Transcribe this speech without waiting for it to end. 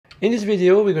In this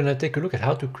video, we're going to take a look at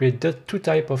how to create the two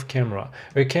types of camera.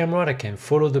 A camera that can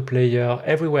follow the player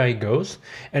everywhere he goes,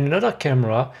 and another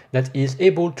camera that is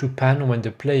able to pan when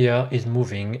the player is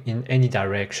moving in any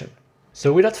direction.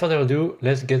 So without further ado,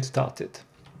 let's get started.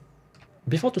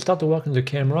 Before to start the work on the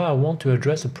camera, I want to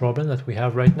address a problem that we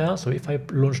have right now. So if I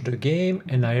launch the game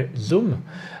and I zoom,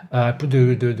 I put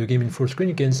the game in full screen,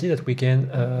 you can see that we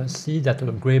can see that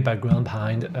a gray background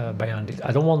behind it.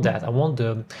 I don't want that. I want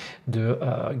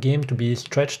the game to be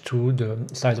stretched to the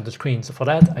size of the screen. So for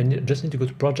that, I just need to go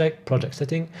to project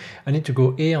setting. I need to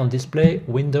go here on display,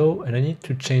 window, and I need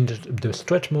to change the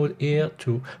stretch mode here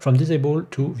from disable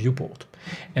to viewport.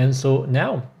 And so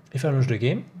now, if I launch the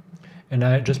game, and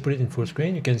I just put it in full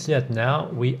screen, you can see that now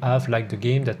we have like the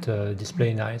game that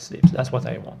display nicely. That's what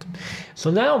I want. So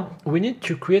now we need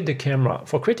to create the camera.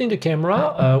 For creating the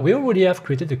camera, we already have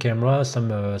created the camera some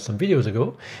videos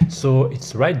ago. So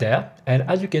it's right there. And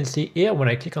as you can see here, when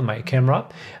I click on my camera,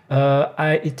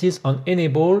 it is on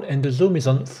enable and the zoom is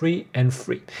on free and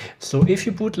free. So if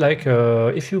you put like,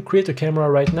 if you create a camera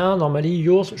right now, normally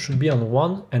yours should be on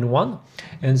 1 and 1.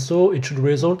 And so it should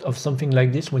result of something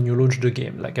like this when you launch the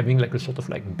game, like having like a sort of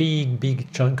like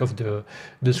big chunk of the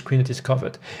screen that is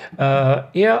covered.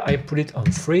 Here I put it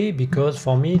on free because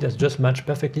for me that's just match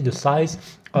perfectly the size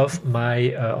of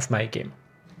my game.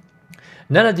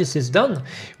 Now that this is done,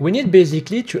 we need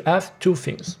basically to have two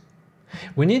things.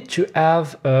 We need to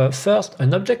have first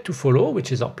an object to follow,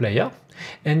 which is our player.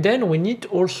 And then we need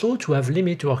also to have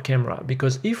limit to our camera,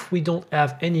 because if we don't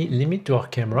have any limit to our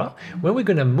camera, when we're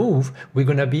gonna move, we're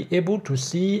gonna be able to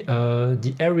see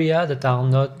the area that are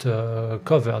not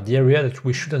covered, the area that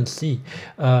we shouldn't see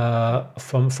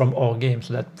from our game.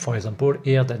 So that, for example,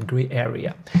 here, that gray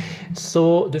area.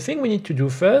 So the thing we need to do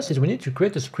first is we need to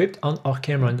create a script on our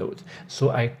camera node. So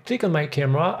I click on my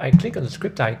camera, I click on the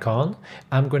script icon,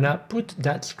 I'm gonna put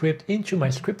that script into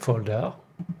my script folder,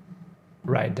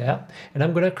 right there, and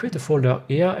I'm gonna create a folder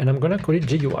here and I'm gonna call it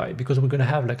GUI because we're gonna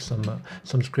have like some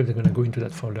script that are gonna go into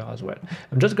that folder as well.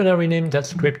 I'm just gonna rename that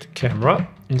script camera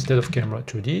instead of camera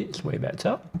 2D, it's way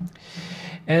better.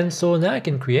 And so now I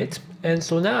can create, and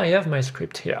so now I have my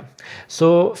script here.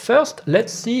 So first,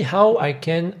 let's see how I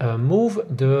can move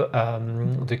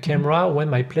the camera when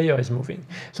my player is moving.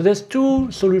 So there's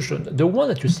two solutions. The one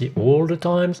that you see all the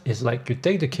times is like you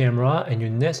take the camera and you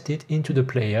nest it into the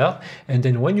player, and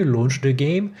then when you launch the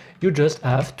game, you just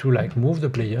have to like move the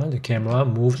player, the camera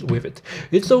moves with it.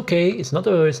 It's okay, it's not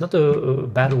a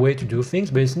bad way to do things,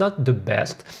 but it's not the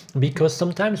best, because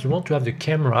sometimes you want to have the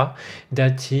camera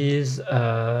that is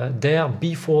there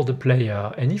before the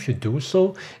player, and if you do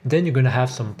so, then you're gonna have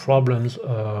some problems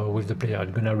with the player.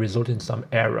 It's gonna result in some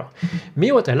error.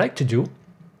 Me, what I like to do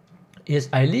is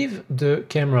I leave the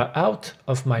camera out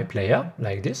of my player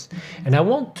like this, and I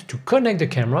want to connect the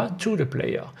camera to the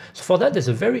player. So for that, there's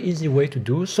a very easy way to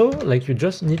do so. Like you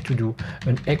just need to do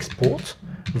an export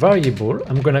variable.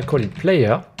 I'm gonna call it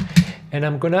player, and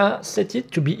I'm gonna set it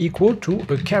to be equal to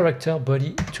a character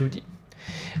body 2D.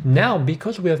 Now,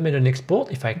 because we have made an export,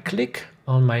 if I click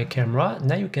on my camera,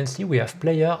 now you can see we have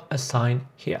player assigned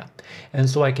here. And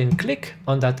so I can click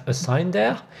on that assign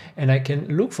there, and I can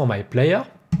look for my player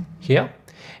here,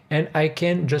 and I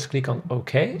can just click on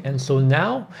OK. And so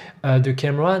now the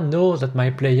camera knows that my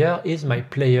player is my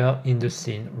player in the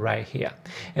scene right here.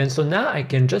 And so now I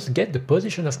can just get the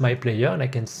position of my player and I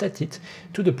can set it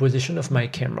to the position of my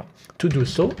camera. To do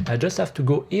so, I just have to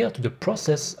go here to the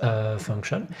process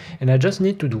function, and I just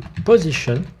need to do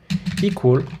position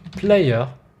equal player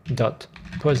dot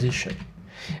position.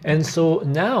 And so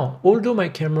now, although my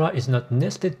camera is not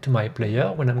nested to my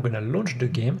player, when I'm going to launch the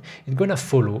game, it's going to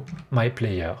follow my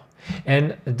player.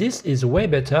 And this is way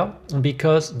better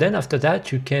because then after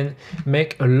that you can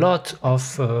make a lot of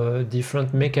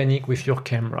different mechanics with your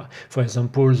camera. For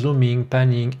example, zooming,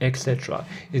 panning, etc.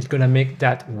 It's gonna make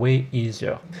that way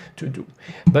easier to do.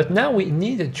 But now we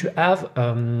need to have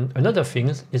another thing,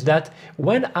 is that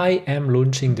when I am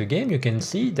launching the game, you can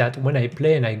see that when I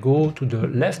play and I go to the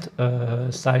left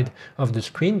side of the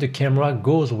screen, the camera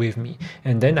goes with me,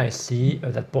 and then I see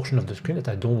that portion of the screen that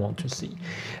I don't want to see.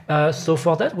 So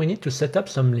for that we need to set up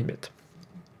some limit.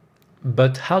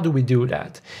 But how do we do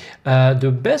that?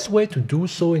 The best way to do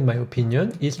so, in my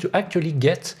opinion, is to actually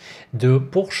get the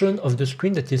portion of the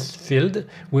screen that is filled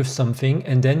with something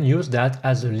and then use that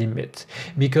as a limit.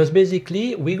 Because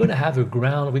basically we're going to have a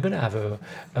ground, we're going to have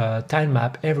a tile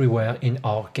map everywhere in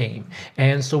our game.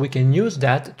 And so we can use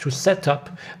that to set up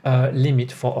a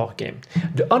limit for our game.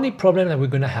 The only problem that we're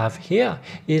going to have here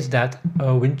is that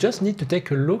we just need to take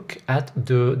a look at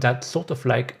that sort of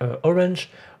like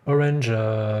orange orange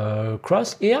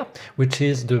cross here, which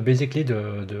is basically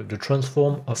the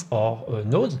transform of our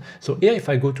nodes. So here, if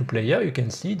I go to player, you can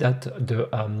see that the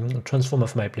transform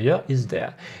of my player is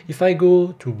there. If I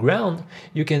go to ground,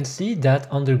 you can see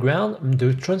that on the ground,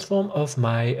 the transform of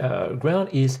my ground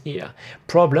is here.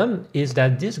 Problem is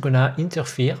that this is gonna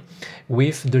interfere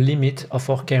with the limit of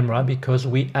our camera, because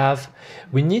we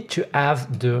need to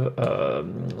have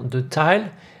the tile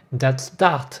that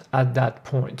start at that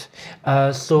point.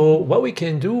 So what we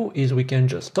can do is we can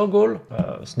just toggle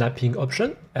snapping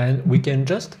option, and we can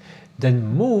just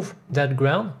then move that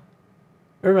ground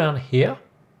around here,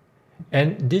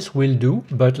 and this will do.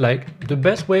 But like the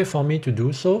best way for me to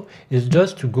do so is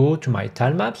just to go to my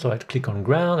tile map. So I click on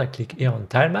ground, I click here on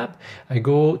tile map, I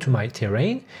go to my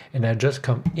terrain, and I just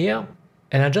come here,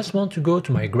 and I just want to go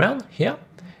to my ground here,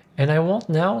 and I want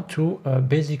now to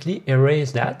basically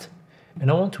erase that. And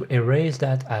I want to erase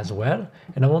that as well,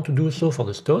 and I want to do so for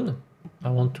the stone. I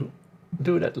want to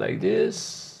do that like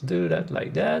this, do that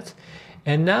like that,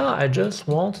 and now I just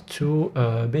want to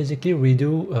basically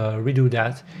redo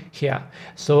that here.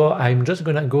 So I'm just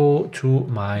gonna go to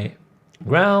my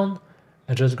ground,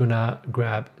 I'm just gonna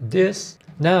grab this.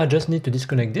 Now I just need to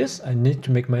disconnect this. I need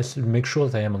to make sure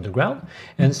that I am on the ground,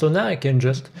 and so now I can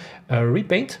just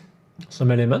repaint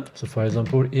some element. So for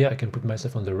example, here I can put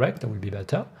myself on the rect, that would be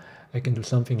better. I can do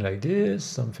something like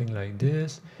this,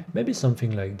 maybe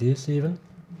something like this even.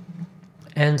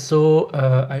 And so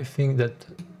I think that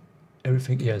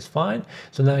everything here is fine.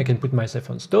 So now I can put myself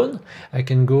on stone. I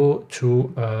can go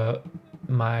to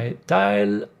my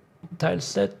tile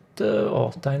set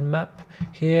or tile map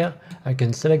here. I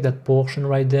can select that portion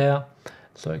right there.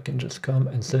 So I can just come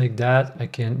and select that. I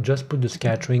can just put the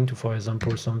scattering to, for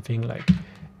example, something like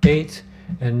 8.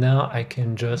 And now I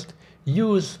can just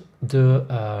use the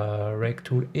rec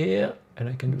tool here, and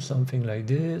I can do something like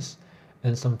this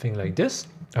and something like this.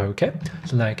 Okay,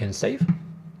 so now I can save.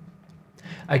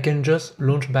 I can just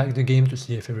launch back the game to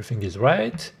see if everything is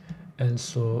right, and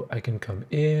so I can come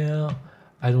here.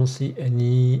 I don't see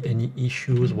any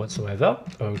issues whatsoever.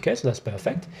 Okay, so that's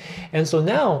perfect. And so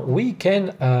now we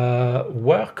can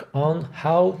work on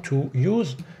how to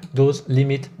use those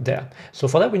limits there. So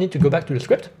for that, we need to go back to the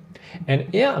script.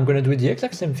 And here I'm going to do the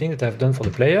exact same thing that I've done for the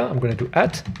player. I'm going to do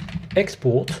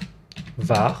 @export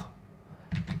var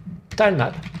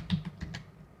tilemap.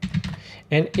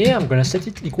 And here I'm going to set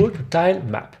it equal to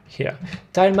tilemap here.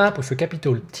 Tilemap with a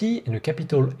capital T and a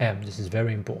capital M. This is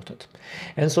very important.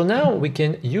 And so now we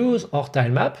can use our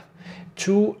tilemap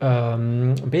to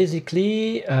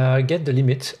basically get the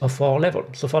limit of our level.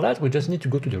 So for that, we just need to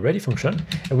go to the ready function,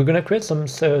 and we're going to create some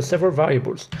several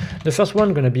variables. The first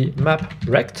one going to be map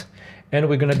rect, and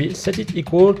we're going to be set it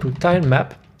equal to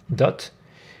tilemap dot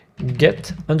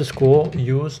get underscore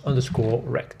use underscore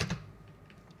rect.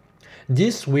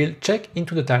 This will check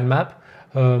into the tilemap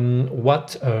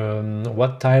what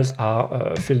tiles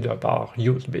are filled up, are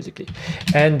used basically.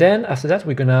 And then after that,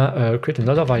 we're gonna create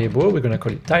another variable. We're gonna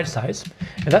call it tile size,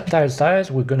 and that tile size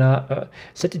we're gonna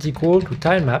set it equal to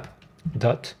tilemap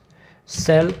dot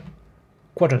cell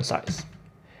quadrant size.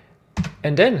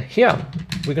 And then here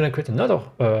we're gonna create another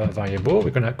variable.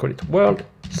 We're gonna call it world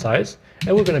size,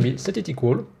 and we're gonna be set it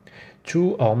equal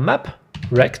to our map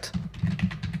rect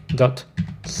dot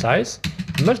size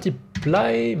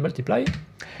multiply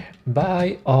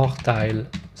by our tile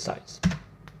size.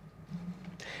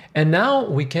 And now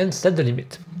we can set the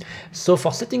limit. So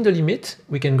for setting the limit,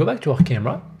 we can go back to our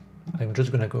camera. I'm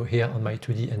just going to go here on my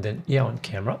 2D and then here on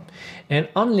camera. And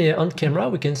only on camera,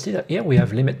 we can see that here we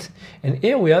have limit. And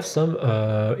here we have some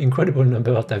incredible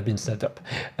numbers that have been set up.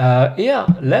 Here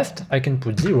left, I can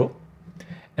put 0.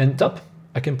 And top,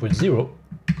 I can put 0.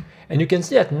 And you can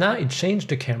see that now it changed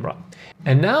the camera.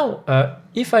 And now,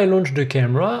 if I launch the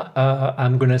camera,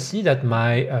 I'm gonna see that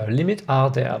my limits are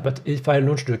there. But if I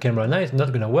launch the camera now, it's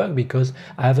not gonna work because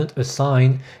I haven't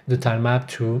assigned the tilemap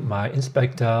to my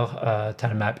inspector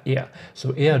tilemap here.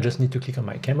 So here I just need to click on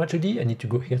my camera 2D. I need to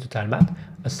go here to tilemap,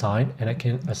 assign, and I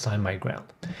can assign my ground.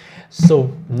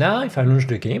 So now if I launch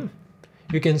the game,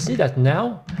 you can see that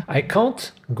now I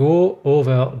can't go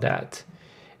over that.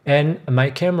 And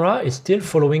my camera is still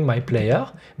following my player,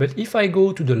 but if I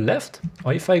go to the left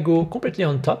or if I go completely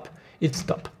on top, it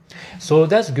stops. So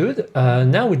that's good.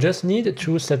 Now we just need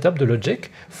to set up the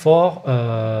logic for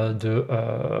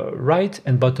the right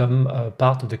and bottom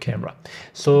part of the camera.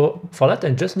 So for that,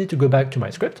 I just need to go back to my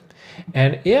script,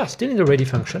 and here, still in the ready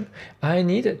function, I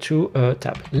need to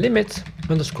tap limit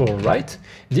underscore right.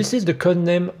 This is the code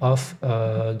name of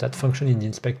that function in the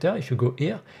inspector. If you go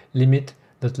here, limit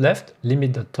left,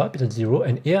 limit.top is at 0,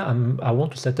 and here I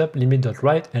want to set up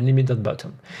limit.right and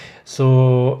limit.bottom.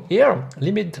 So here,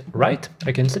 limit right,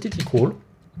 I can set it equal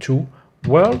to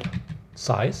world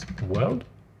size, world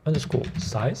underscore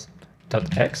size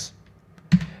dot x,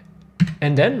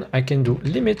 and then I can do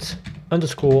limit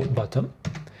underscore bottom,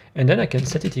 and then I can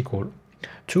set it equal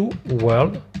to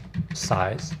world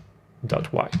size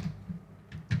dot y.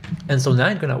 And so now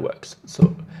it's gonna work.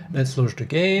 So let's launch the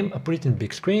game, I put it in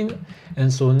big screen,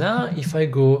 and so now if I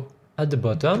go at the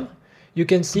bottom, you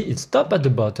can see it stopped at the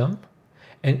bottom,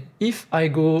 and if I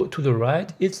go to the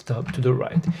right, it stopped to the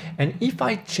right. And if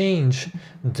I change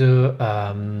the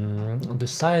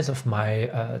size of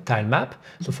my tile map,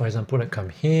 so for example I come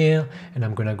here and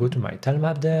I'm gonna go to my tile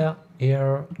map there,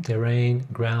 air, terrain,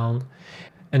 ground,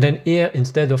 and then here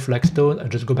instead of like stone I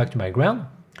just go back to my ground.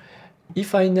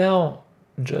 If I now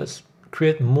just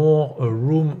create more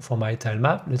room for my tile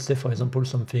map, let's say for example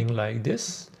something like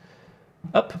this,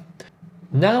 up.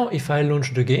 Now if I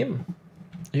launch the game,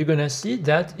 you're gonna see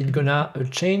that it's gonna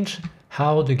change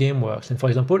how the game works. And for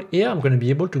example, here I'm gonna be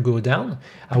able to go down.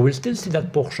 I will still see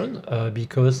that portion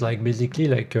because like basically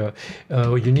like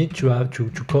you need to have to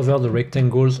cover the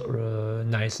rectangles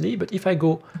nicely. But if I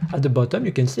go at the bottom,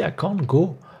 you can see I can't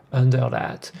go under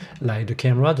that, like the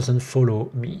camera doesn't follow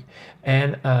me.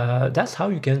 And that's how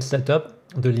you can set up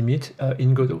the limit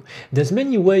in Godot. There's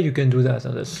many ways you can do that,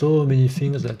 and there's so many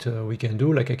things that we can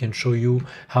do. Like I can show you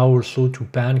how also to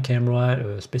pan camera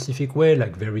a specific way,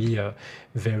 like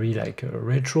very like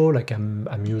retro, like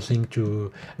I'm used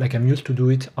to do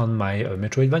it on my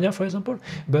Metroidvania, for example.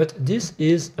 But this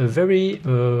is a very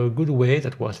good way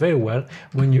that works very well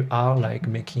when you are like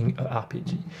making a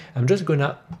RPG. I'm just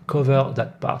gonna cover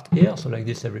that part here, so like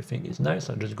this everything is nice.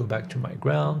 I'll just go back to my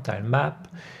ground, tile map,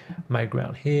 my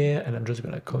ground here, and I'm just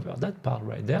gonna cover that part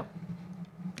right there,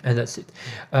 and that's it.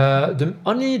 The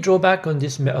only drawback on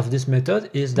this method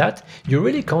is that you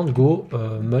really can't go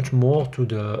much more to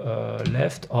the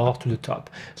left or to the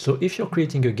top. So if you're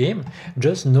creating a game,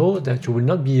 just know that you will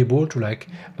not be able to like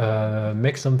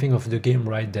make something of the game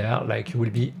right there. Like you will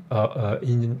be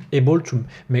able to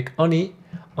make only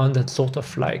on that sort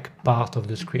of like part of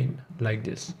the screen like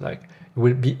this. Like you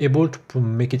will be able to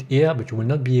make it here, but you will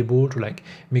not be able to like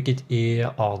make it here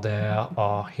or there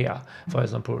or here, for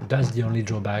example. That's the only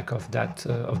drawback of that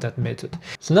method.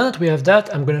 So now that we have that,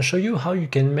 I'm going to show you how you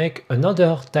can make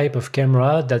another type of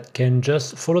camera that can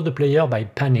just follow the player by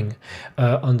panning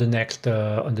on the next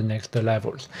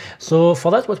levels. So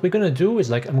for that, what we're going to do is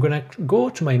like I'm going to go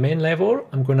to my main level.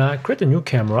 I'm going to create a new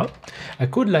camera. I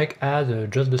could like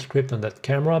add just the script on that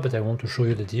camera, but I want to show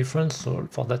you the difference. So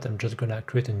for that, I'm just going to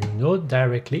create a new node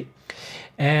directly,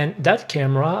 and that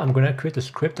camera I'm going to create a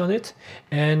script on it,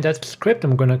 and that script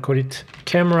I'm going to call it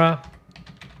camera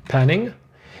panning,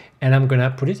 and I'm going to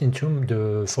put it into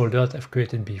the folder that I've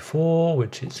created before,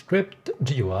 which is script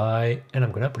GUI, and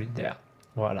I'm going to put it there.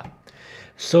 Voila.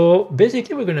 So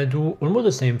basically we're going to do almost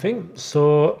the same thing.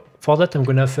 So for that I'm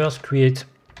going to first create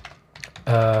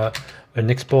an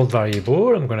export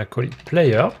variable. I'm going to call it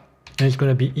player, and it's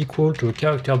going to be equal to a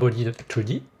character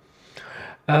body.2D.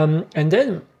 And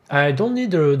then I don't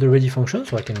need the ready function,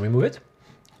 so I can remove it.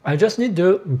 I just need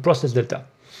the process delta.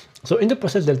 So in the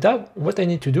process delta, what I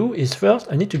need to do is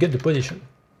first I need to get the position.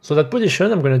 So that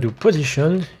position, I'm going to do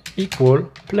position equal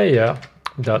player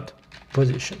dot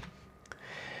position.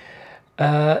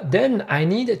 Then I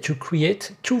need to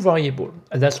create two variables.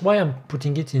 That's why I'm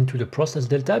putting it into the process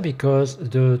delta, because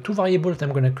the two variables that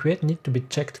I'm going to create need to be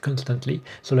checked constantly.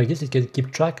 So like this, it can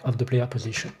keep track of the player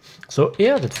position. So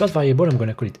here, the first variable, I'm going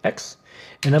to call it x,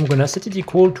 and I'm going to set it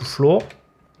equal to floor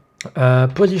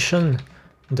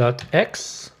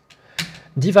position.x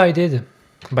divided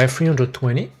by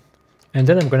 320, and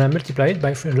then I'm going to multiply it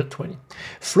by 320.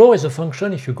 Floor is a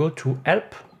function. If you go to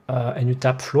help and you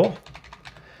tap floor,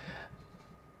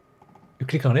 you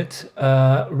click on it,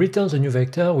 returns a new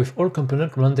vector with all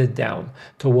components rounded down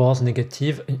towards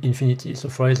negative infinity. So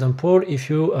for example, if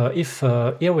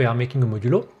here we are making a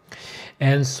modulo,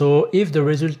 and so if the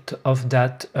result of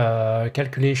that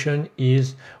calculation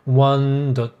is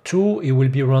 1.2, it will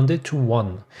be rounded to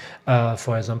 1,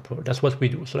 for example. That's what we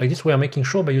do. So like this, we are making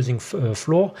sure by using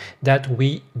floor that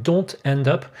we don't end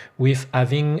up with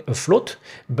having a float,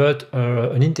 but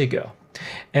an integer.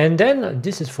 And then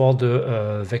this is for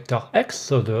the vector x,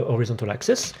 so the horizontal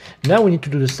axis. Now we need to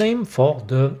do the same for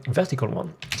the vertical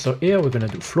one. So here we're going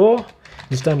to do floor.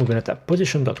 This time we're going to tap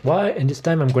position.y, and this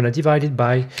time I'm going to divide it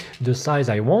by the size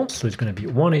I want. So it's going to be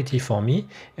 180 for me,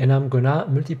 and I'm going to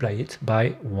multiply it by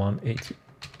 180.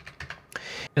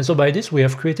 And so by this, we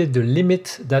have created the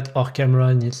limit that our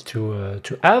camera needs to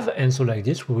have. And so like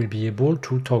this, we will be able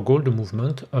to toggle the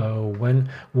movement when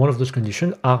one of those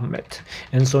conditions are met.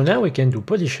 And so now we can do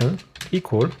position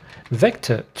equal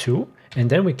vector2, and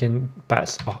then we can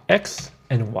pass our X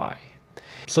and Y.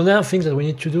 So now things that we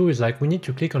need to do is like we need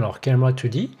to click on our camera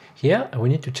 2D here, and we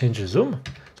need to change the zoom.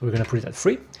 So we're going to put it at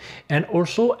 3. And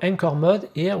also anchor mode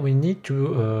here, we need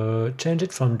to change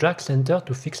it from drag center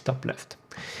to fixed top left.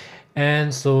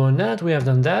 And so now that we have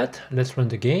done that, let's run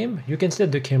the game. You can see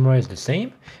that the camera is the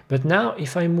same, but now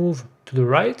if I move to the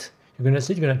right, you're going to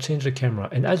see it's going to change the camera.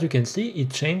 And as you can see,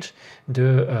 it changed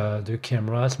the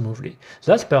camera smoothly.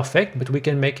 So that's perfect, but we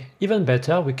can make even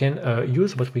better. We can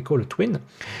use what we call a twin.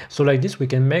 So like this, we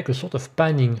can make a sort of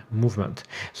panning movement.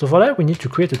 So for that, we need to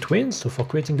create a twin. So for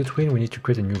creating the twin, we need to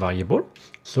create a new variable.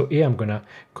 So here I'm going to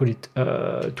call it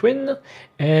twin,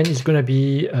 and it's going to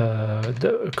be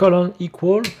the colon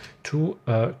equal to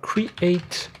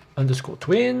create underscore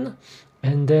twin.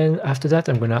 And then after that,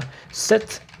 I'm going to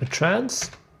set a trans.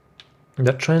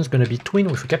 That trans is going to be twin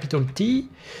with a capital T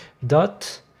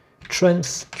dot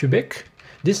trans cubic.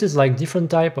 This is like different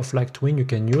type of like twin you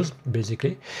can use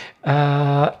basically.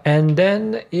 And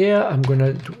then here I'm going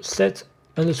to do set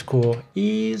underscore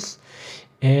is,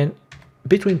 and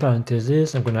between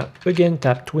parentheses I'm going to again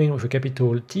tap twin with a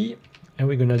capital T, and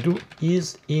we're going to do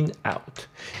is in out.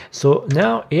 So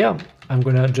now here I'm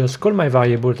going to just call my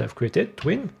variable that I've created,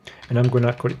 twin, and I'm going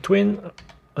to call it twin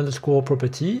underscore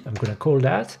property. I'm going to call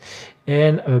that,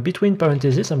 and between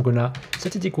parentheses I'm going to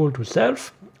set it equal to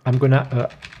self. I'm going to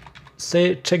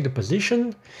say check the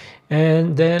position,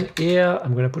 and then here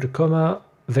I'm going to put a comma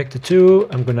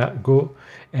vector2. I'm going to go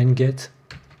and get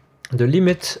the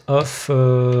limit of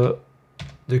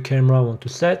the camera I want to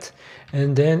set,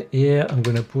 and then here I'm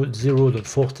going to put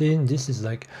 0.14. This is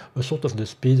like a sort of the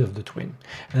speed of the twin.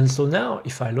 And so now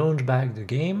if I launch back the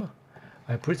game,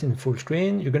 I put it in full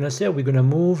screen, you're going to see we're going to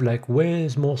move like way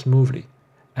more smoothly,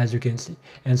 as you can see.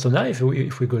 And so now if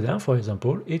we go down, for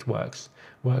example, it works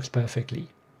perfectly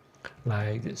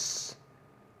like this.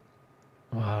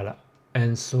 Voila.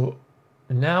 And so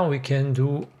now we can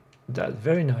do that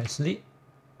very nicely.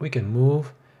 We can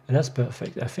move, and that's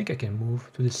perfect. I think I can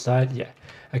move to this side. Yeah,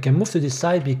 I can move to this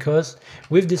side because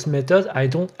with this method I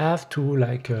don't have to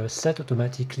like set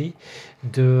automatically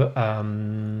the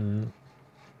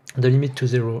limit to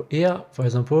 0. Here, for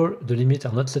example, the limits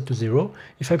are not set to 0.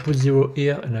 If I put 0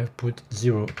 here and I put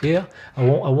 0 here, I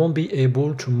won't be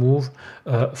able to move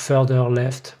further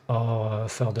left or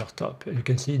further top. You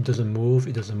can see it doesn't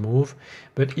move,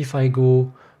 but if I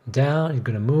go down, it's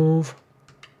gonna move.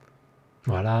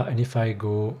 Voila, and if I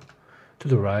go to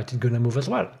the right, it's gonna move as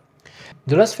well.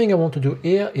 The last thing I want to do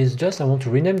here is just I want to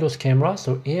rename those cameras.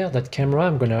 So here, that camera,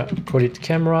 I'm gonna call it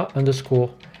camera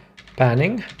underscore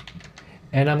panning,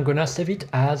 and I'm gonna save it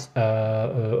as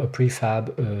a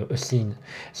prefab, a scene.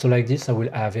 So like this, I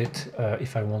will have it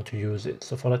if I want to use it.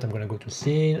 So for that, I'm gonna go to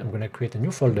scene. I'm gonna create a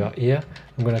new folder here.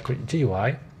 I'm gonna call it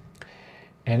GUI,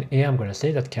 and here I'm gonna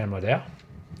save that camera there.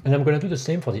 And I'm gonna do the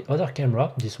same for the other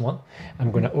camera, this one.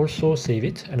 I'm gonna also save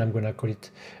it, and I'm gonna call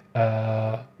it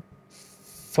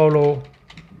follow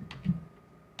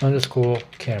underscore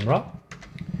camera,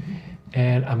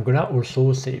 and I'm gonna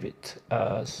also save it.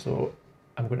 So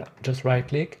I'm gonna just right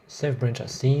click, save branch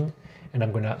as scene, and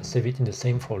I'm gonna save it in the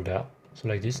same folder. So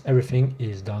like this, everything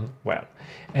is done well.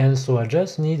 And so I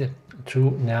just need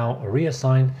to now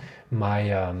reassign my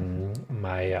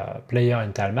player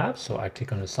in Tilemap. So I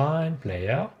click on assign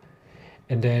player,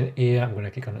 and then here I'm going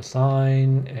to click on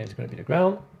assign, and it's going to be the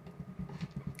ground,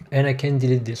 and I can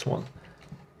delete this one.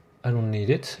 I don't need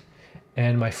it.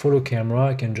 And my follow camera,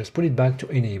 I can just put it back to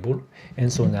enable,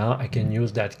 and so now I can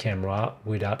use that camera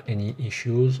without any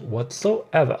issues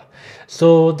whatsoever.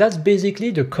 So that's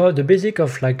basically the code, the basic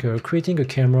of like creating a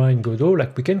camera in Godot.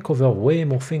 Like we can cover way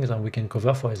more things, and we can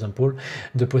cover, for example,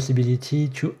 the possibility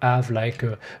to have like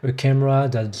a camera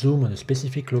that zoom on a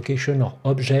specific location or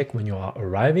object when you are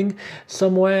arriving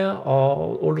somewhere,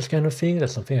 or all those kind of things.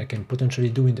 That's something I can potentially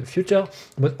do in the future.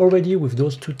 But already with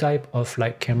those two type of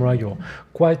like camera, you're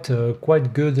quite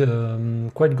good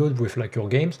with like your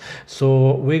games.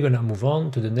 So we're gonna move on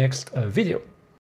to the next video.